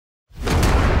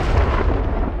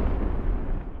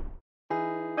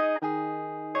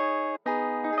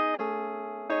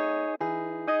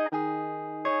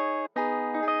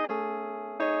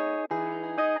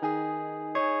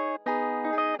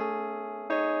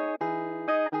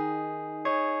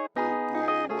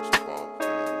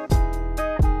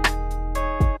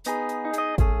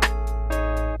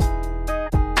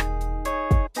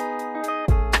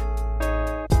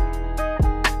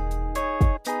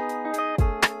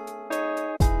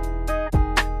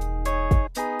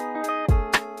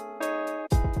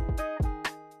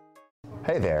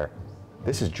Hey there,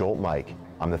 this is Jolt Mike.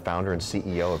 I'm the founder and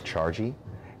CEO of Chargii,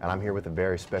 and I'm here with a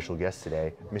very special guest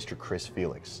today, Mr. Chris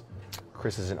Felix.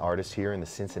 Chris is an artist here in the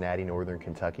Cincinnati, Northern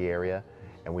Kentucky area,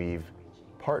 and we've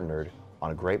partnered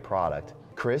on a great product.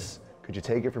 Chris, could you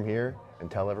take it from here and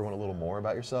tell everyone a little more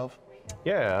about yourself?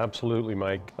 Yeah, absolutely,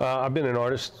 Mike. I've been an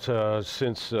artist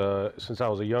since I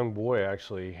was a young boy,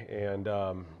 actually, and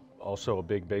also a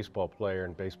big baseball player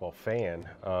and baseball fan.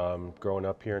 Growing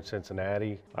up here in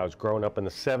Cincinnati, I was growing up in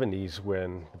the 70s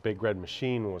when the Big Red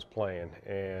Machine was playing,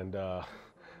 and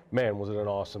man, was it an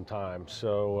awesome time.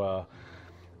 So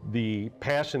the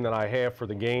passion that I have for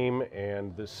the game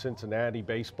and the Cincinnati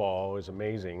baseball is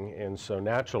amazing, and so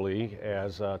naturally,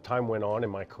 as time went on in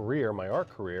my career, my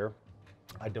art career,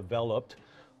 I developed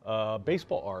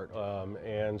baseball art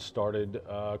and started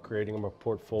creating a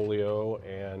portfolio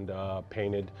and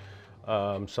painted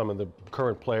some of the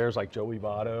current players like Joey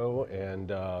Votto,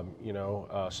 and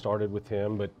started with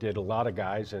him, but did a lot of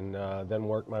guys, and then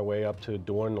worked my way up to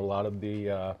doing a lot of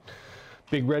the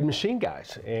Big Red Machine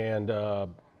guys. And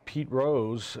Pete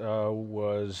Rose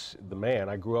was the man.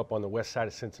 I grew up on the west side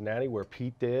of Cincinnati where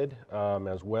Pete did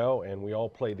as well, and we all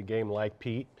played the game like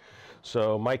Pete.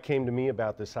 So Mike came to me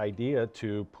about this idea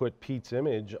to put Pete's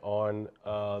image on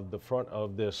the front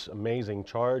of this amazing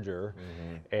Charger,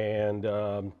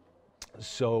 and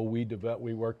so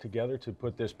we worked together to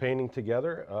put this painting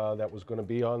together that was going to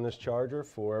be on this Charger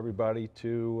for everybody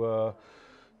to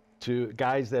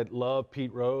guys that love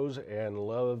Pete Rose and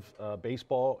love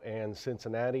baseball and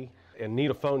Cincinnati and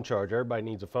need a phone charger. Everybody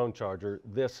needs a phone charger.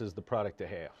 This is the product to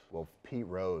have. Well, Pete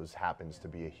Rose happens to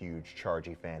be a huge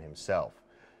Chargii fan himself.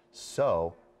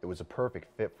 So it was a perfect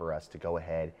fit for us to go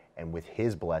ahead and, with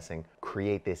his blessing,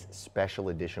 create this special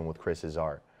edition with Chris's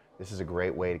art. This is a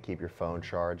great way to keep your phone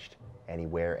charged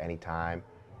anywhere, anytime.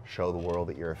 Show the world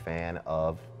that you're a fan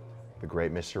of the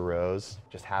great Mr. Rose.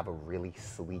 Just have a really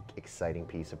sleek, exciting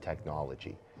piece of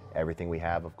technology. Everything we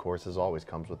have, of course, as always,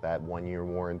 comes with that 1-year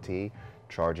warranty.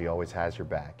 Chargii always has your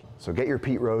back. So get your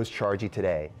Pete Rose Chargii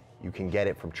today. You can get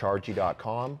it from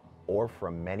Chargii.com or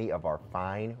from many of our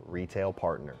fine retail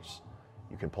partners.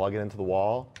 You can plug it into the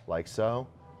wall, like so.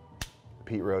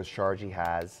 Pete Rose Chargii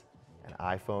has an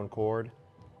iPhone cord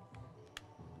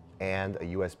and a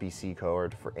USB-C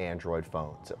cord for Android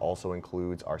phones. It also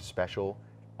includes our special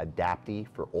adaptee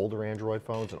for older Android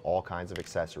phones and all kinds of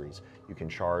accessories. You can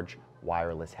charge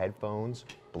wireless headphones,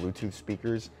 Bluetooth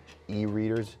speakers,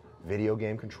 e-readers, video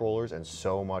game controllers, and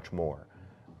so much more,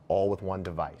 all with one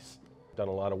device. Done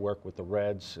a lot of work with the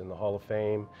Reds in the Hall of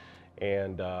Fame,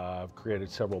 and I've created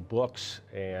several books,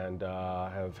 and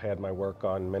have had my work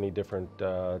on many different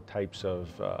types of,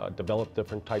 developed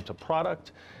different types of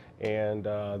product, and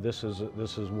this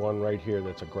is one right here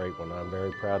that's a great one. I'm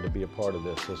very proud to be a part of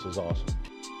this. This is awesome.